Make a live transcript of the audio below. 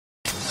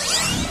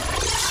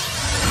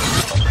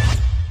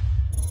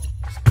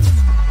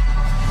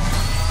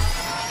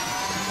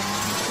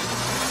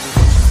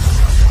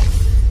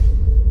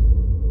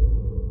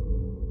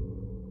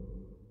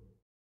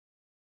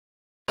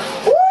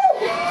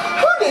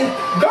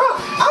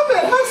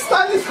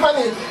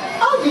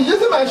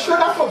my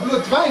shoulder for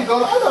blood, my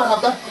God, I don't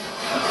have that.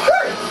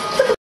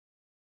 Hey!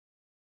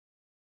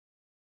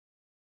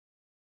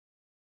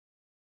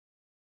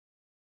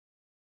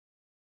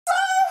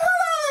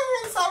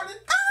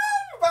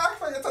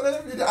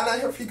 Video, and I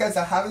hope you guys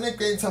are having a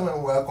great time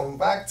and welcome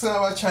back to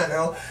our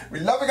channel. We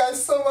love you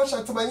guys so much,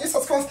 and to my new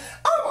subscribers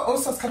and my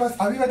old subscribers,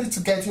 are we ready to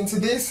get into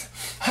this?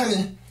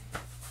 Honey,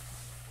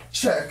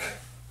 check.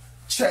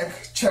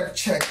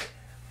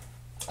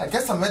 I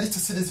guess I'm ready to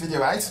see this video,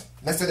 right?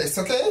 Let's do this,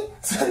 okay?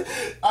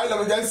 I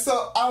love you guys.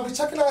 So I'll be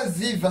checking out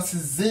Z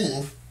versus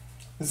Z,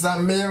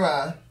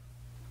 Zamaera.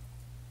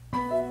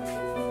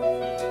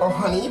 Oh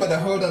honey, you better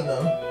hold on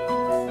now.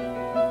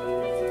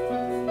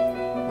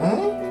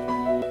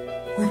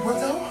 Wait, what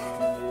now?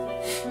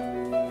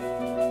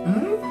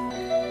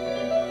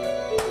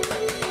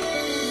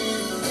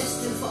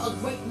 Destined for a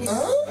greatness.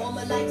 All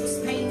my life was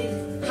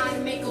painted. How to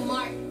make a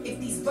mark if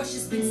these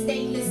brushes been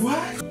stainless.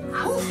 What?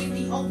 I forgive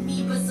the old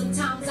me, but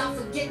sometimes I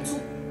forget to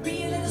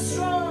be a little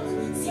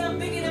strong. See, I'm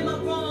bigger than my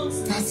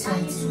wrongs. That's right. I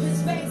used to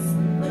his face,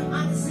 but I'm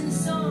honest in the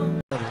song.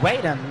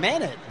 Wait a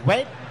minute.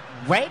 Wait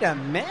a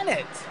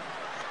minute.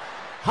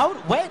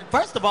 Wait,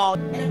 first of all.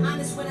 And I'm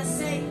honest when I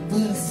say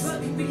this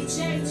world can really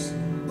change.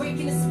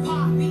 Breaking us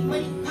apart, big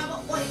money, power,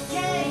 or the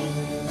game.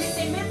 This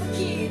ain't meant for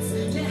kids.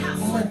 Let have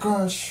fun. Oh my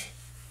gosh.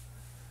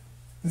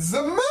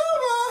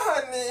 Zamaera,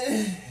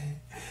 honey.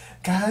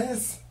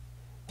 Guys,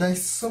 there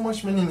is so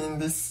much meaning in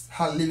this,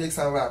 her lyrics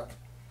and rap.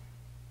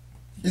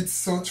 It's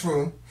so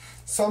true.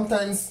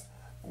 Sometimes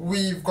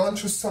we've gone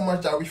through so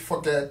much that we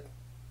forget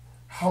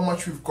how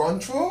much we've gone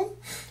through,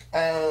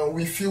 and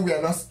we feel we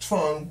are not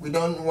strong. We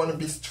don't want to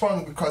be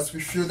strong because we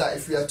feel that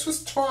if we are too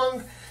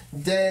strong,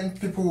 then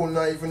people will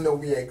not even know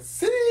we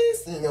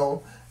exist, you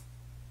know.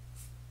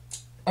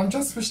 I'm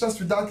just speechless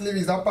with that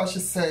lyrics. That part she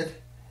said,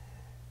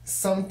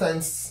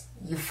 sometimes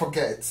you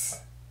forget.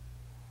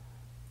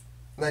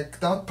 Like,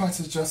 that part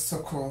is just so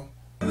cool.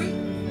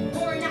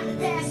 Pouring out the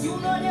past, you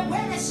know that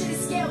where that shit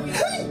is scary.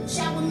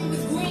 Shower me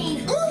with green,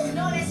 you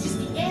know that's just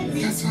the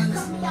envy. That's right.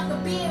 Cut me out the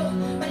bill,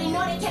 but they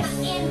know they cannot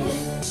end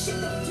it.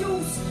 Shit the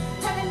fuse,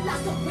 turning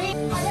like a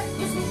ring. I left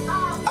business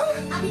off, I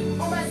be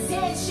on my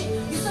Zen shit.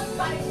 You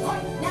somebody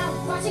point now,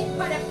 watching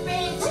by the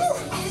bench.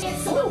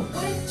 It's so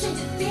wouldn't change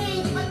a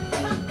thing, but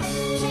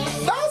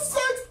That's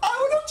it! I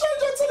wouldn't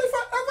change until if I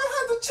ever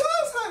had the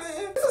chance, honey.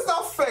 This is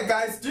not fair,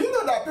 guys. Do you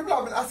know that people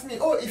have been asking me,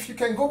 oh, if you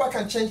can go back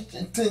and change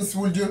things,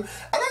 would you? And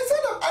I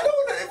said that I don't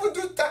want to even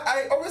do that.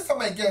 I always tell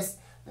my guests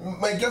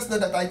know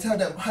that I tell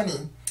them,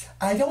 honey,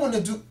 I don't want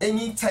to do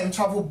any time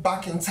travel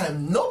back in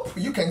time. Nope,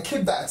 you can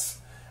keep that.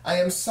 I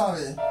am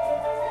sorry.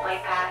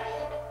 My past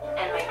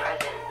and my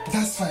present.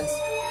 That's right. Z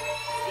versus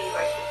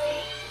Z.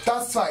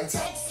 That's right.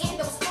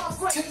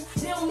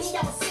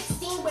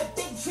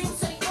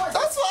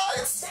 That's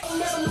right.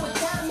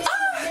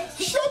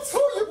 Shut who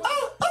you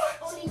are.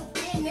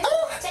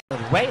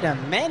 Wait a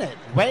minute.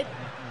 Wait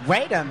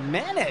a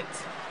minute.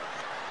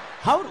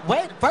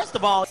 Wait, first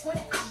of all.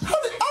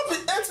 Honey, I'll be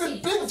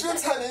entering big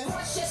dreams, honey.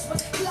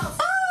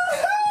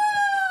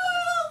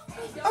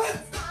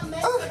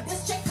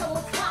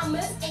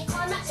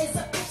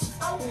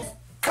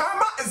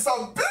 Karma is a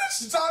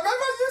bitch.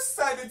 Remember you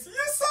said it.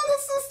 You said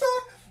it, sister.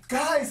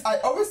 Guys,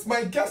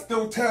 my guests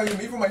don't tell you,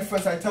 even my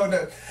friends, I tell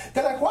them.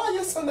 They're like, why are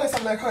you so nice?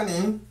 I'm like,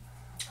 honey,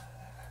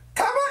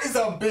 karma is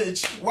a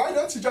bitch. Why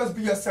don't you just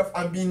be yourself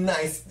and be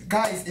nice?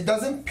 Guys, it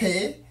doesn't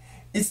pay.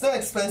 It's not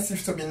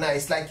expensive to be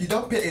nice. Like, you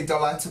don't pay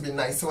 $1 to be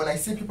nice. So when I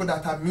see people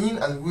that are mean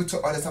and rude to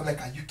others, I'm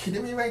like, are you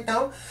kidding me right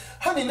now?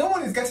 Honey, no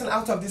one is getting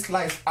out of this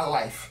life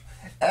alive.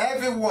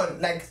 Everyone,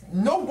 like,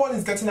 no one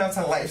is getting out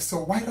alive. So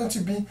why don't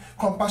you be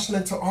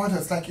compassionate to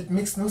others? Like, it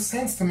makes no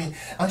sense to me.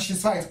 And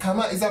she's right,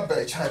 karma is a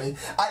bitch, honey.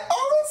 I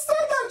always say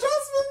that,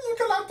 Jasmine, you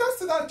can attest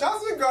to that.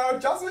 Jasmine, girl,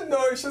 Jasmine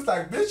knows. She's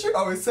like, bitch, you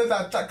always say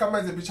that karma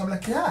is a bitch. I'm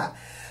like, yeah.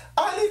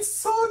 And it's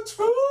so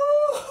true.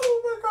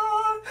 Oh my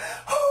God.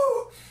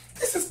 Oh,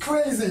 this is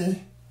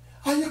crazy.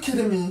 Are you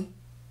kidding me?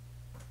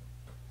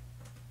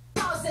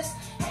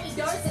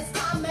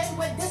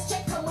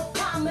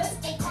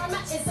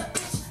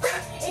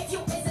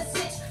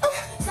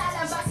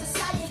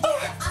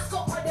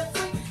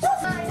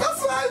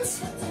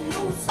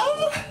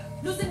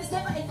 Losing is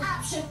never an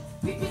option.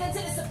 Repeat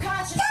until it's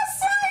subconscious.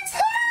 That's right.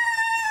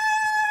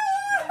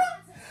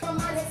 My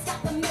mind has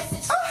got the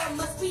message. I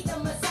must be the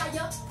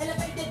Messiah.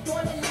 Elevated door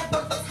and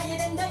level. Higher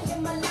than the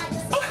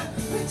Himalayas.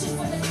 Preaching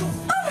for the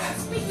truth.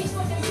 Speaking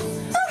for the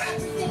youth.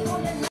 Everything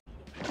on the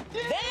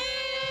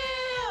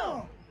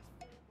Damn!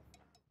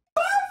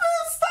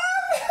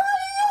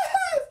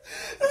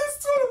 It's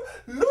true.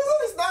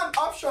 Losing is not an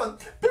option.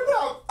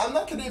 I'm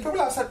not kidding. People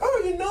have said,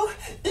 oh, you know,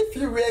 if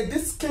you wear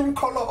this skin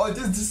color or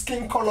this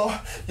skin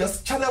color, your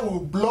channel will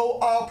blow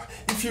up.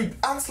 If you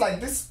act like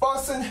this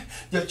person,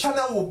 your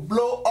channel will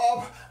blow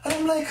up. And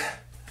I'm like,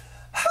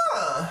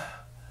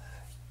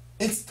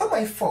 it's not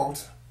my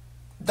fault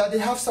that they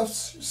have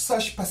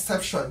such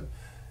perception.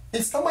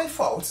 It's not my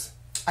fault.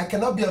 I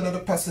cannot be another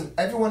person.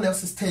 Everyone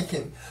else is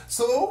taken.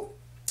 So,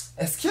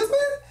 excuse me?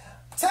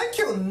 Thank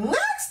you.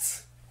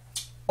 Next!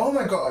 Oh Oh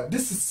my god,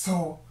 this is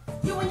so...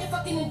 You and your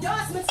fucking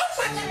endorsements.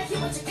 I gotta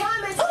keep with your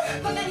comments. I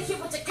gotta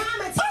keep with your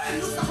comments.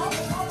 You lose the whole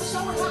world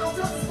showing my own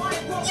flow is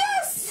wonderful.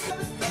 Yes! In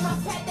my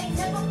path, they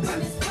never been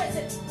this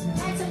present.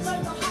 Had to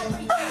learn the hard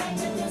way.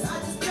 And there's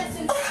others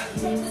lessons.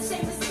 Make the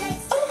same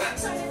mistakes.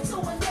 Turn it to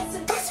a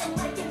lesson. And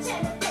like a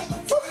pen of paper.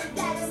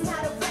 That is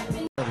not a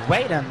weapon.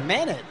 Wait a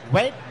minute.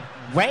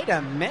 Wait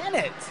a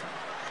minute.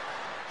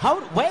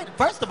 Wait,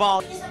 first of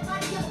all... In the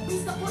body of a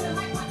beast, up on the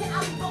mic, rocking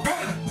out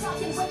the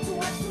talking way too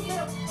much, too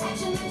little.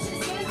 Action,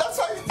 action, That's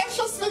why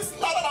action speaks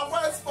louder than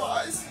words,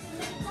 boys.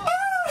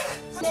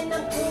 then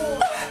I'm cool.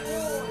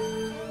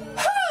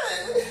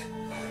 Hey!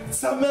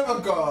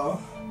 Zamaera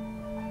girl,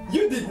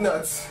 you did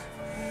not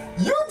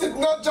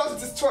just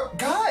destroy...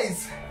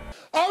 Guys!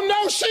 Oh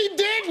no, she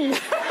didn't!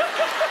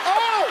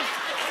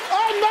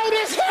 Oh no,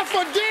 this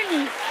heifer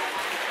didn't!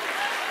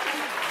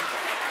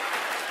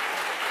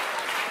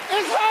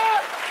 It's her!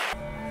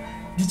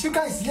 Did you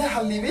guys hear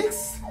her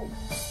lyrics?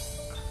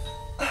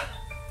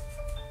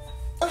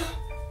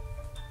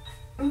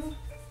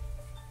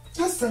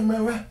 Yes,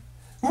 Zamaera.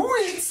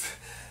 Wait! Yes,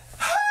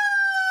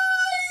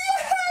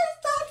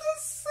 that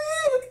is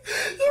sick!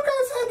 You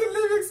guys heard the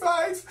lyrics,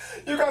 right?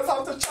 You guys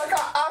have to check her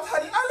out,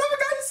 honey. I love you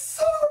guys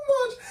so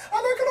much!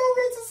 And I cannot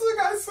wait to see you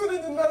guys soon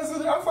in the next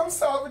video. I'm from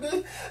Saudi.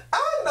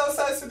 And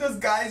outside studios,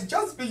 guys,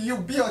 just be you,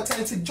 be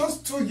authentic,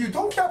 just do you.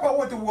 Don't care about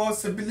what the world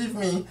says, believe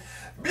me.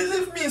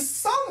 Believe me,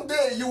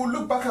 someday you will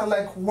look back and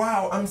like,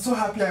 wow, I'm so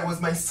happy I was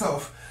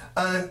myself.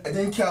 And I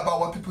didn't care about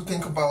what people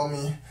think about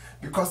me.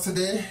 Because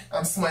today,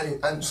 I'm smiling.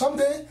 And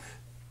someday,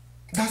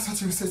 that's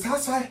what you say.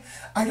 That's why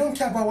I don't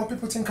care about what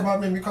people think about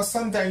me. Because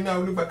someday, you know, I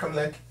will look back and I'm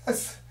like,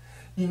 yes,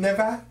 you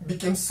never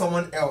became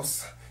someone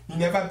else. You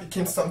never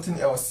became something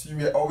else. You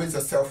were always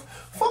yourself.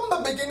 From the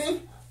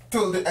beginning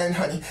till the end,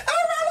 honey. And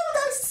I love you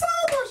guys so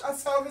much.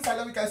 As always, I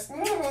love you guys.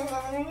 And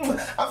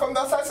from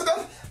that side, so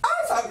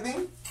that's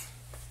everything.